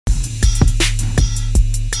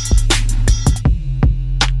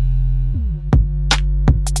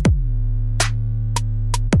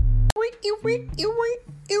The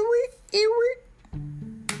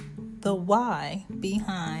why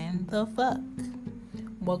behind the fuck.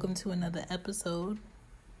 Welcome to another episode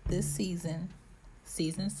this season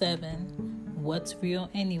 7. What's real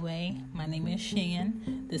anyway? My name is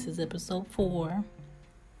Shan. This is episode 4.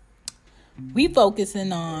 We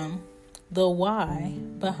focusing on the why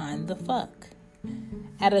behind the fuck.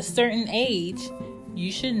 At a certain age,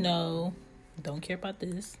 you should know, don't care about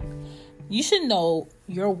this, you should know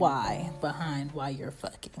your why behind why you're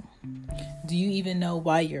fucking. Do you even know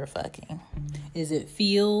why you're fucking? Is it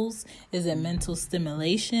feels? Is it mental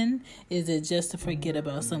stimulation? Is it just to forget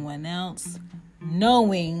about someone else?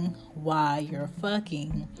 Knowing why you're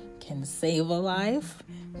fucking can save a life,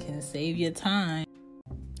 can save your time.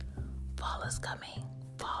 Fall is coming.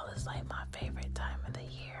 Fall is like my favorite time of the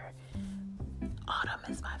year. Autumn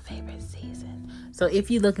is my favorite season. So if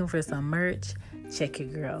you're looking for some merch, check your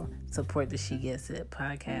girl. Support the She Gets It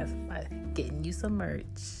podcast by getting you some merch.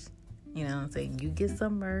 You know what I'm saying? You get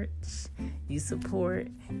some merch, you support,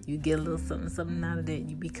 you get a little something out of it.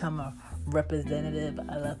 You become a representative, an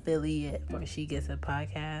affiliate for She Gets It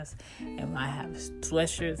podcast. And I have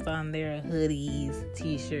sweatshirts on there, hoodies,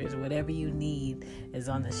 t-shirts, whatever you need is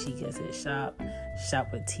on the She Gets It shop. Shop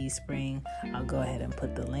with Teespring. I'll go ahead and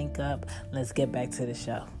put the link up. Let's get back to the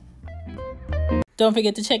show. Don't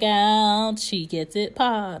forget to check out She Gets It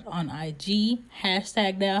Pod on IG,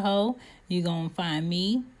 hashtag that hoe. You gonna find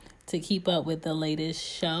me to keep up with the latest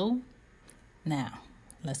show. Now,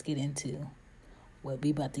 let's get into what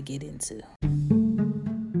we about to get into.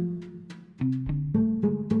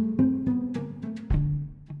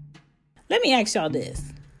 Let me ask y'all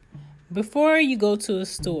this. Before you go to a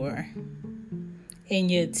store in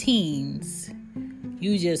your teens,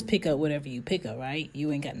 you just pick up whatever you pick up, right?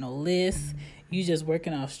 You ain't got no list. You just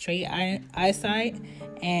working off straight eyesight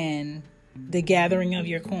and the gathering of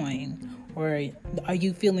your coin. Or are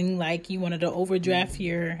you feeling like you wanted to overdraft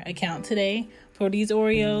your account today for these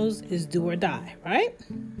Oreos? Is do or die, right?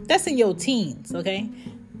 That's in your teens, okay?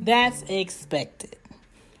 That's expected.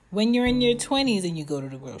 When you're in your 20s and you go to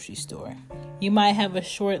the grocery store, you might have a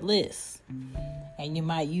short list. And you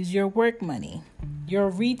might use your work money, your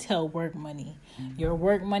retail work money, your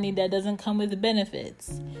work money that doesn't come with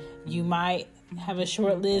benefits. You might have a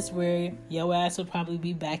short list where your ass will probably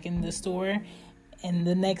be back in the store in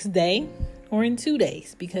the next day or in 2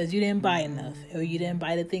 days because you didn't buy enough or you didn't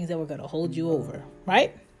buy the things that were going to hold you over,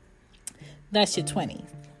 right? That's your 20s.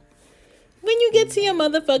 When you get to your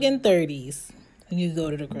motherfucking 30s and you go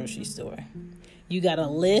to the grocery store, you got a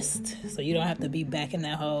list so you don't have to be back in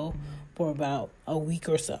that hole for about a week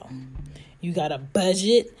or so. You got a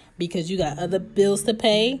budget because you got other bills to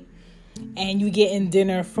pay. And you getting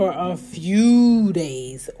dinner for a few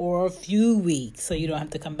days or a few weeks so you don't have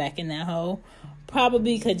to come back in that hole.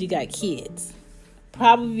 Probably because you got kids.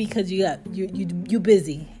 Probably because you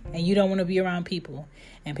busy and you don't want to be around people.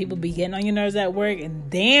 And people be getting on your nerves at work. And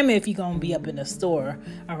damn if you're going to be up in the store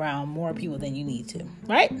around more people than you need to.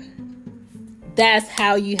 Right? That's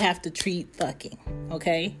how you have to treat fucking.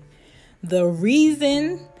 Okay? The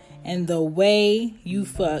reason and the way you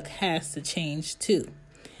fuck has to change too.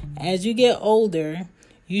 As you get older,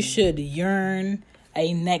 you should yearn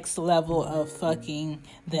a next level of fucking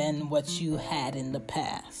than what you had in the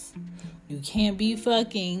past. You can't be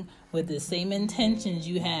fucking with the same intentions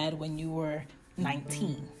you had when you were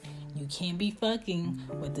 19. You can't be fucking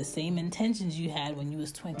with the same intentions you had when you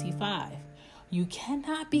was 25. You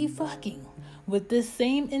cannot be fucking with the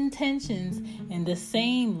same intentions and the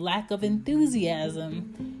same lack of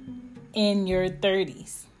enthusiasm in your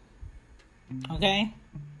 30s. Okay?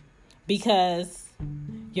 Because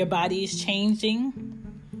your body is changing,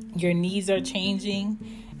 your needs are changing,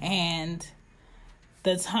 and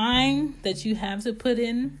the time that you have to put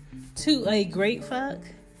in to a great fuck,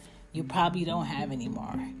 you probably don't have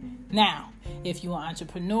anymore. Now, if you're an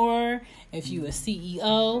entrepreneur, if you're a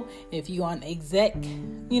CEO, if you're on exec,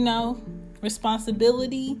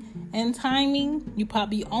 responsibility and timing, you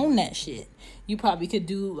probably own that shit. You probably could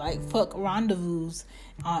do like fuck rendezvous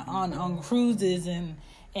on cruises and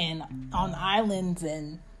on islands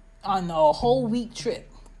and on a whole week trip.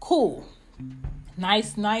 Cool.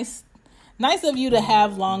 Nice of you to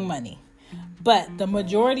have long money. But the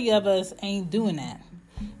majority of us ain't doing that.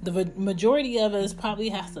 The majority of us probably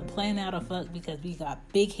has to plan out a fuck because we got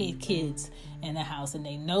big head kids in the house and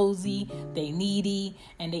they nosy, they needy,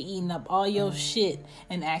 and they eating up all your shit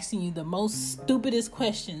and asking you the most stupidest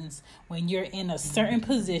questions when you're in a certain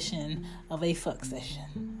position of a fuck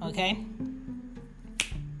session. Okay?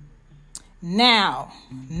 Now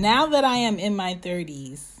that I am in my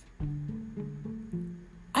 30s,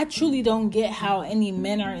 I I truly don't get how any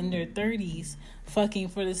men are in their 30s fucking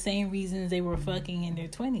for the same reasons they were fucking in their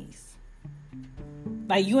 20s.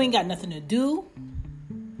 Like, you ain't got nothing to do.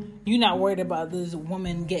 You're not worried about this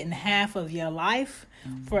woman getting half of your life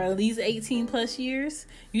for at least 18 plus years.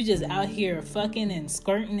 You just out here fucking and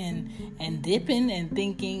skirting and dipping and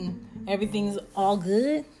thinking everything's all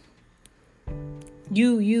good.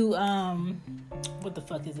 You what the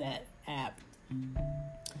fuck is that app?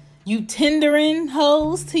 You tendering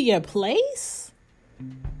hoes to your place?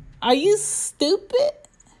 Are you stupid?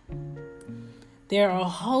 There are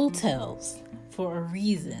hotels for a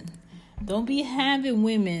reason. Don't be having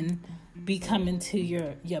women be coming to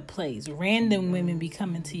your place. Random women be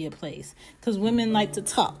coming to your place. Because women like to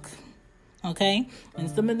talk. Okay?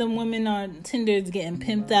 And some of them women on Tinder is getting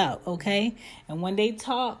pimped out. Okay? And when they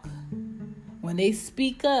talk, when they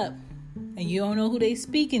speak up, and you don't know who they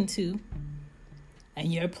speaking to,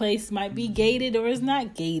 and your place might be gated or is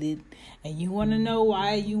not gated, and you want to know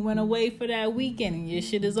why you went away for that weekend and your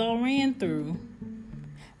shit is all ran through,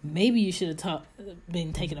 maybe you should have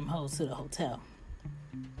been taking them hoes to the hotel.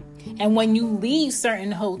 And when you leave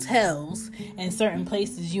certain hotels and certain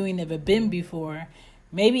places you ain't never been before,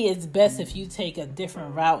 maybe it's best if you take a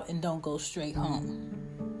different route and don't go straight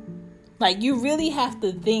home. Like, you really have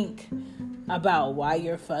to think about why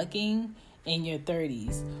you're fucking in your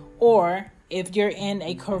 30s. Or if you're in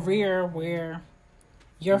a career where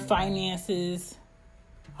your finances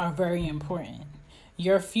are very important.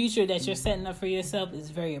 Your future that you're setting up for yourself is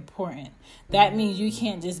very important. That means you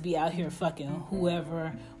can't just be out here fucking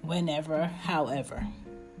whoever, whenever, however.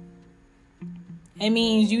 It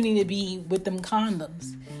means you need to be with them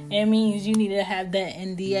condoms. It means you need to have that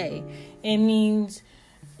NDA. It means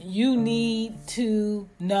you need to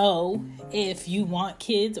know if you want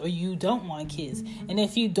kids or you don't want kids. And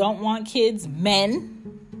if you don't want kids,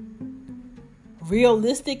 men,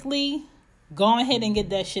 realistically, go ahead and get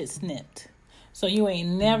that shit snipped. So you ain't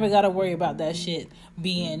never got to worry about that shit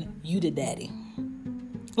being you the daddy.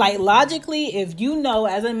 Like, logically, if you know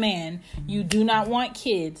as a man you do not want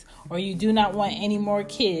kids or you do not want any more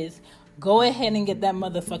kids, go ahead and get that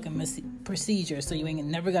motherfucking procedure so you ain't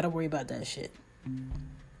never got to worry about that shit.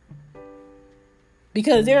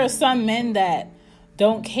 Because there are some men that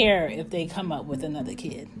don't care if they come up with another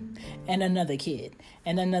kid and another kid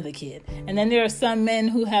and another kid. And then there are some men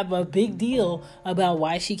who have a big deal about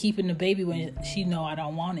why she keeping the baby when she know I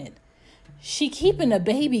don't want it. She keeping the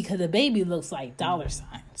baby because the baby looks like dollar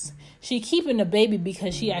signs. She keeping the baby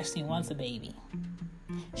because she actually wants a baby.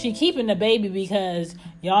 She keeping the baby because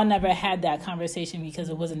y'all never had that conversation because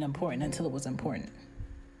it wasn't important until it was important.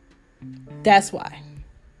 That's why.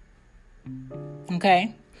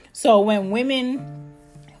 Okay? So when women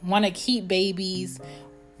want to keep babies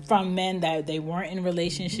from men that they weren't in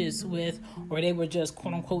relationships with, or they were just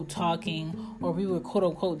quote unquote talking, or we were quote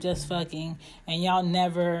unquote just fucking, and y'all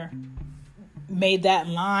never made that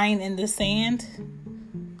line in the sand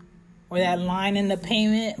or that line in the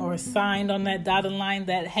payment or signed on that dotted line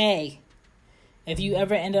that, hey, if you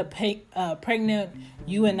ever end up pregnant,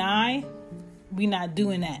 you and I, we not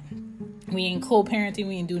doing that. We ain't co-parenting,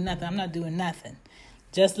 we ain't doing nothing. I'm not doing nothing.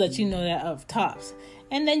 Just let you know that up tops.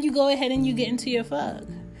 And then you go ahead and you get into your fuck.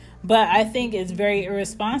 But I think it's very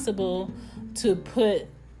irresponsible to put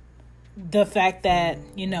the fact that,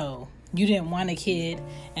 you know, you didn't want a kid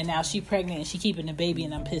and now she pregnant and she keeping the baby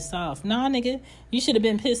and I'm pissed off. Nah, nigga, you should have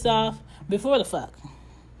been pissed off before the fuck.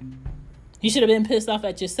 You should have been pissed off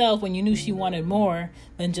at yourself when you knew she wanted more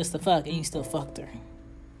than just the fuck and you still fucked her.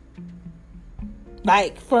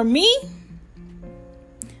 Like, for me,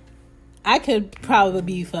 I could probably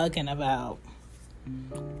be fucking about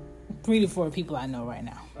 3 to 4 people I know right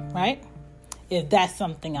now, right? If that's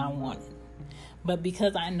something I wanted. But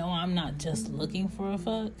because I know I'm not just looking for a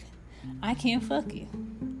fuck, I can't fuck you.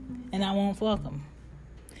 And I won't fuck them.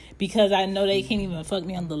 Because I know they can't even fuck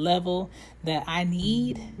me on the level that I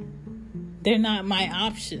need. They're not my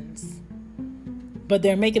options. But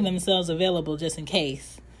they're making themselves available just in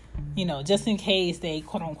case. You know, just in case they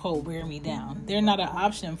quote unquote wear me down. They're not an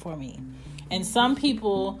option for me. And some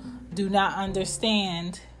people do not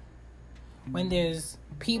understand when there's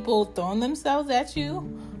people throwing themselves at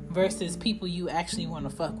you versus people you actually want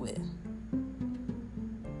to fuck with.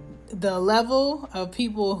 The level of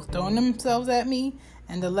people throwing themselves at me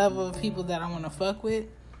and the level of people that I want to fuck with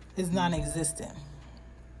is non-existent.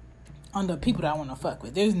 On the people that I want to fuck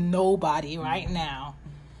with. There's nobody right now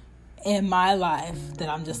in my life that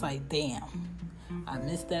I'm just like, damn, I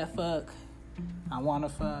missed that fuck. I want to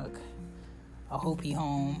fuck. I hope he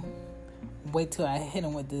home. Wait till I hit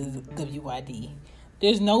him with this WYD.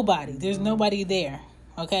 There's nobody there.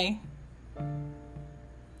 Okay?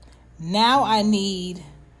 Now I need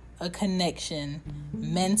a connection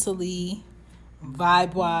mentally,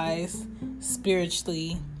 vibe-wise,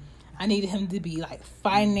 spiritually. I need him to be like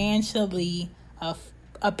financially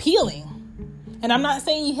appealing. And I'm not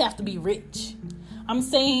saying you have to be rich. I'm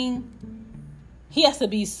saying he has to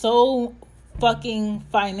be so fucking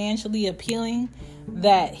financially appealing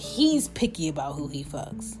that he's picky about who he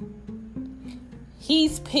fucks.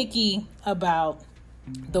 He's picky about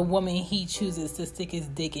the woman he chooses to stick his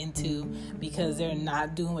dick into because they're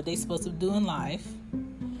not doing what they're supposed to do in life.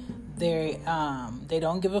 They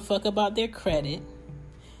don't give a fuck about their credit.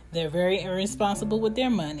 They're very irresponsible with their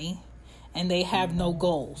money, and they have no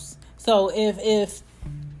goals. So if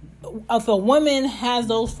a woman has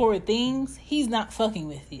those 4 things, he's not fucking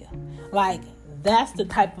with you. Like, that's the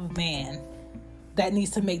type of man that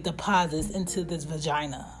needs to make deposits into this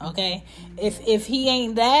vagina, okay? If he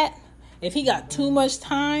ain't that, if he got too much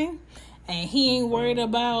time and he ain't worried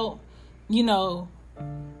about,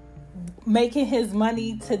 making his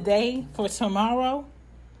money today for tomorrow,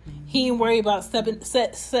 he ain't worried about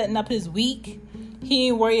setting up his week, he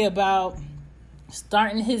ain't worried about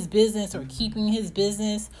starting his business or keeping his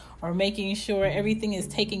business or making sure everything is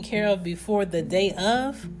taken care of before the day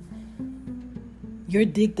of, your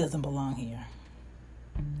dick doesn't belong here.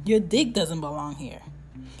 Your dick doesn't belong here.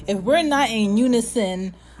 If we're not in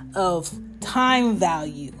unison of time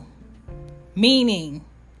value, meaning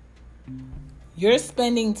you're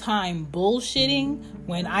spending time bullshitting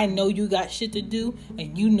when I know you got shit to do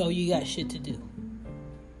and you know you got shit to do,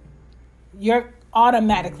 you're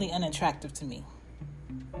automatically unattractive to me.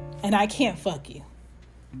 And I can't fuck you.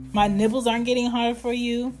 My nipples aren't getting hard for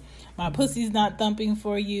you. My pussy's not thumping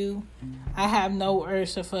for you. I have no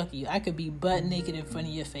urge to fuck you. I could be butt naked in front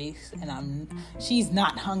of your face and she's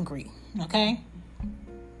not hungry, okay?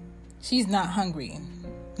 She's not hungry.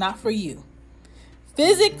 Not for you.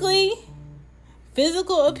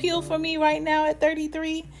 Physical appeal for me right now at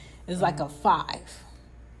 33 is like a 5.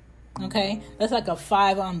 Okay? That's like a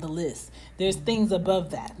 5 on the list. There's things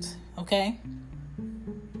above that, okay?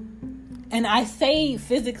 And I say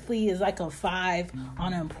physically is like a 5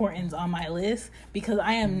 on importance on my list because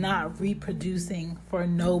I am not reproducing for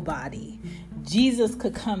nobody. Jesus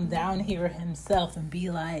could come down here himself and be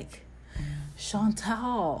like,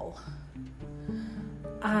 Chantal,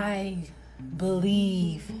 I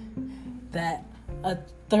believe that a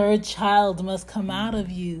 3rd child must come out of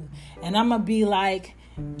you. And I'm going to be like,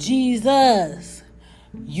 Jesus,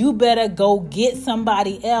 you better go get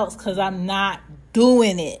somebody else because I'm not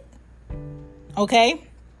doing it. Okay?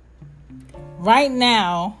 Right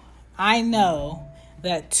now, I know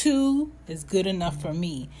that 2 is good enough for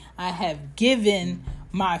me. I have given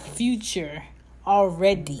my future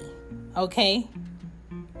already. Okay?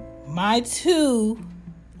 My 2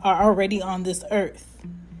 are already on this earth.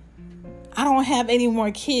 I don't have any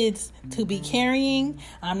more kids to be carrying.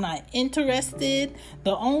 I'm not interested.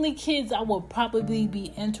 The only kids I will probably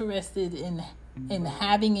be interested in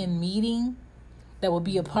having and meeting that would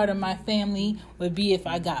be a part of my family would be if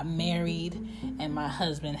I got married and my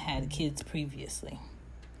husband had kids previously.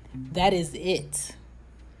 That is it.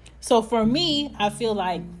 So for me, I feel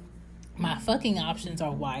like my fucking options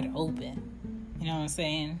are wide open. You know what I'm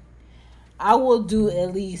saying? I will do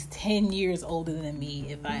at least 10 years older than me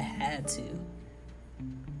if I had to.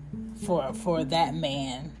 For that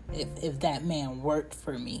man, if that man worked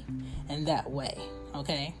for me in that way,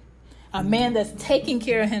 okay? A man that's taking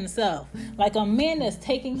care of himself. Like, a man that's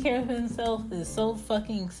taking care of himself is so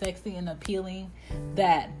fucking sexy and appealing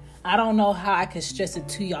that I don't know how I could stress it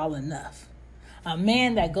to y'all enough. A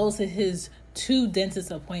man that goes to his 2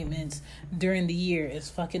 dentist appointments during the year is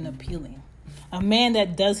fucking appealing. A man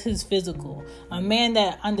that does his physical. A man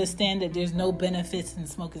that understands that there's no benefits in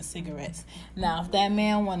smoking cigarettes. Now, if that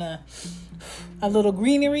man want a little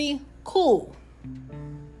greenery, cool.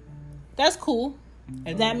 That's cool.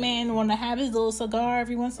 If that man want to have his little cigar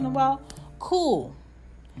every once in a while, cool.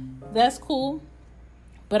 That's cool.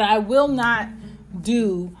 But I will not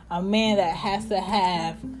do a man that has to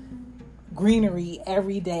have greenery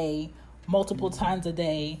every day, multiple times a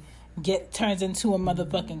day, turns into a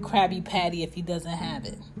motherfucking Krabby Patty if he doesn't have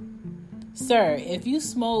it. Sir, if you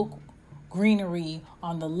smoke greenery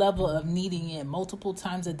on the level of needing it multiple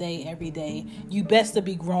times a day, every day, you best to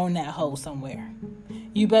be growing that hoe somewhere.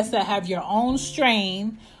 You best to have your own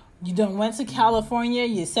strain. You done went to California,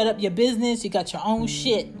 you set up your business, you got your own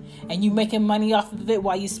shit, and you making money off of it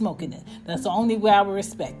while you smoking it. That's the only way I would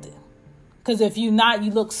respect it. Because if you not,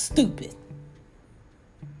 you look stupid.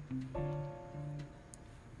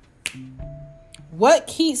 What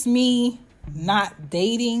keeps me not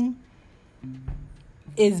dating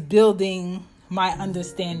is building my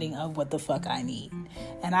understanding of what the fuck I need.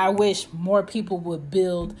 And I wish more people would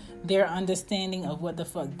build their understanding of what the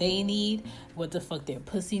fuck they need, what the fuck their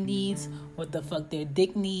pussy needs, what the fuck their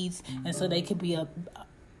dick needs, and so they could be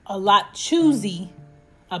a lot choosy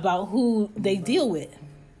about who they deal with.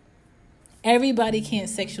 Everybody can't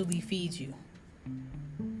sexually feed you.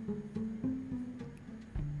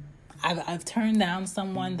 I've turned down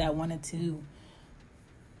someone that wanted to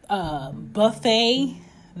buffet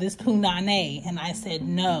this punane, and I said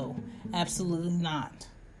no, absolutely not.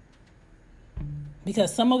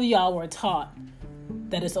 Because some of y'all were taught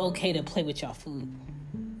that it's okay to play with y'all food.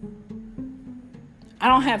 I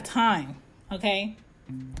don't have time, okay?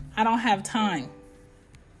 I don't have time.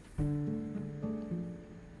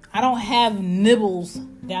 I don't have nibbles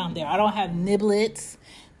down there. I don't have niblets.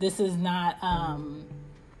 This is not,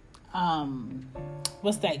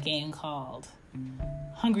 what's that game called?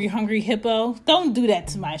 Hungry Hippo. Don't do that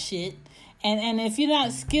to my shit. And if you're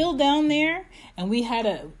not skilled down there, and we had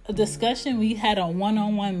a discussion, we had a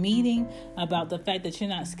one-on-one meeting about the fact that you're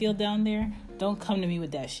not skilled down there, don't come to me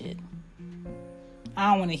with that shit.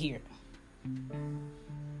 I don't want to hear it.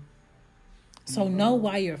 So know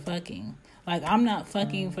why you're fucking. Like, I'm not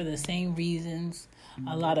fucking for the same reasons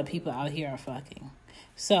a lot of people out here are fucking.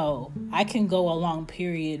 So I can go a long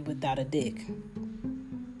period without a dick.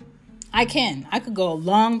 I could go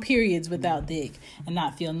long periods without dick and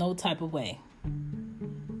not feel no type of way.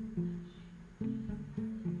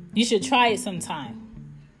 You should try it sometime.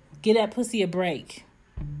 Get that pussy a break.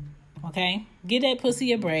 Okay? Get that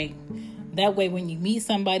pussy a break. That way when you meet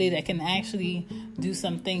somebody that can actually do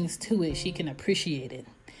some things to it, she can appreciate it.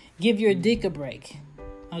 Give your dick a break.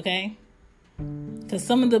 Okay? Because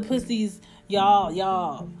some of the pussies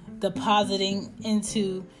y'all depositing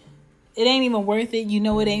into, it ain't even worth it. You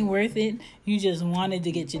know it ain't worth it. You just wanted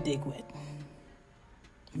to get your dick wet.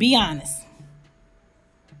 Be honest.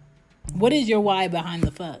 What is your why behind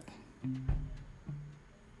the fuck?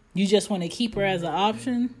 You just want to keep her as an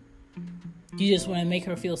option? You just want to make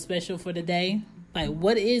her feel special for the day? Like,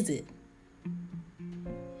 what is it?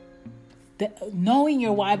 Knowing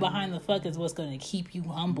your why behind the fuck is what's going to keep you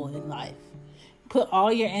humble in life. Put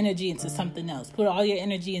all your energy into something else. Put all your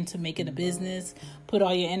energy into making a business. Put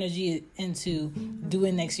all your energy into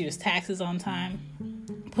doing next year's taxes on time.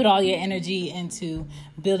 Put all your energy into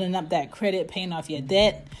building up that credit, paying off your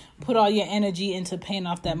debt. Put all your energy into paying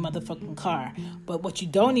off that motherfucking car. But what you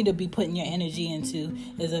don't need to be putting your energy into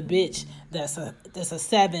is a bitch that's a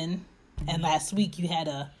 7, and last week you had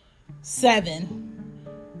a 7,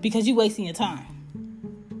 because you wasting your time.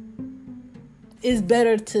 It's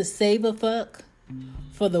better to save a fuck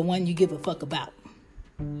for the one you give a fuck about.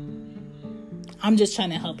 I'm just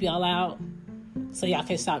trying to help y'all out so y'all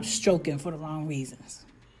can stop stroking for the wrong reasons.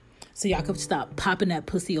 So y'all can stop popping that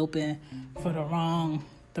pussy open for the wrong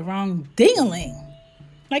ding-a-ling.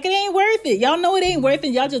 Like, it ain't worth it. Y'all know it ain't worth it.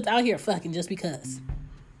 Y'all just out here fucking just because.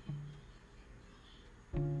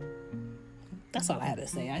 That's all I had to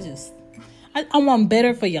say. I want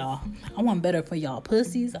better for y'all. I want better for y'all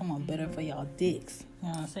pussies. I want better for y'all dicks. You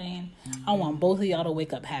know what I'm saying? I want both of y'all to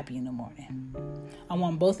wake up happy in the morning. I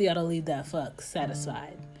want both of y'all to leave that fuck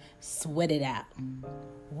satisfied, sweated out,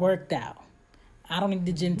 worked out. I don't need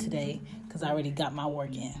the gym today because I already got my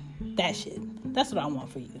work in. That shit. That's what I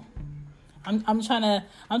want for you. I'm trying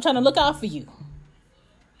to look out for you.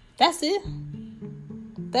 That's it.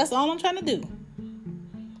 That's all I'm trying to do.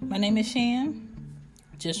 My name is Shan.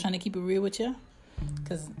 Just trying to keep it real with you.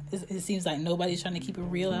 Because it seems like nobody's trying to keep it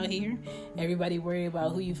real out here. Everybody worried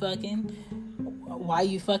about who you fucking, why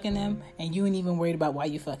you fucking them, and you ain't even worried about why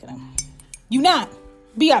you fucking them. You not.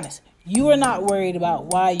 Be honest. You are not worried about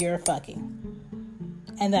why you're fucking.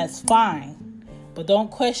 And that's fine. But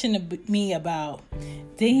don't question me about,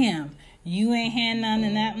 damn, you ain't had none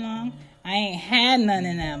in that long. I ain't had none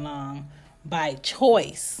in that long by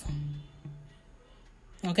choice.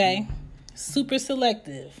 Okay? Super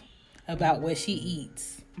selective about what she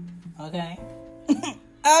eats. Okay?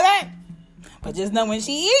 Okay? But just know when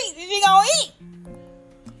she eats, she gonna eat.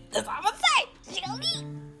 That's all I'm gonna say. She gonna eat.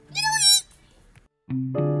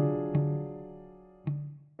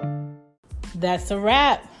 That's a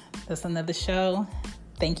wrap. That's another show.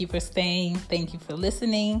 Thank you for staying. Thank you for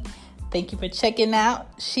listening. Thank you for checking out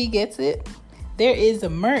She Gets It. There is a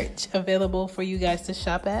merch available for you guys to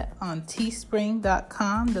shop at on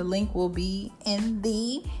teespring.com. The link will be in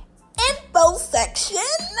the info section.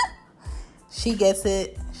 She Gets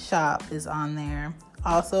It shop is on there.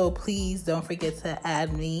 Also, please don't forget to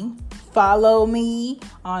add me. Follow me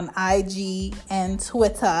on IG and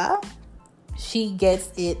Twitter. She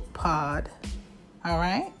Gets It Pod. All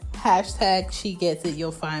right? Hashtag She Gets It.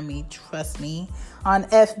 You'll find me. Trust me. On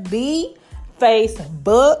FB,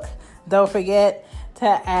 Facebook. Don't forget to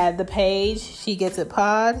add the page She Gets It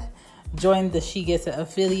Pod. Join the She Gets It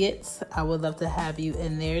affiliates. I would love to have you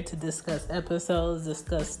in there to discuss episodes,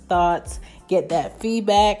 discuss thoughts, get that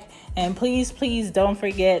feedback. And please don't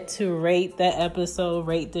forget to rate the episode,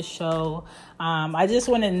 rate the show. I just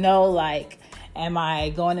want to know, like, am I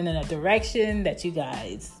going in a direction that you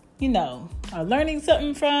guys, are learning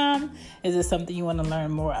something from? Is it something you want to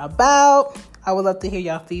learn more about? I would love to hear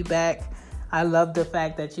y'all feedback. I love the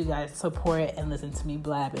fact that you guys support and listen to me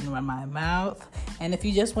blab and run my mouth. And if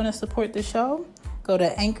you just want to support the show, go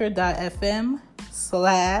to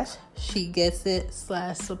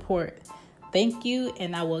anchor.fm/SheGetsIt/support. Thank you,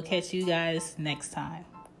 and I will catch you guys next time.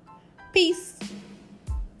 Peace.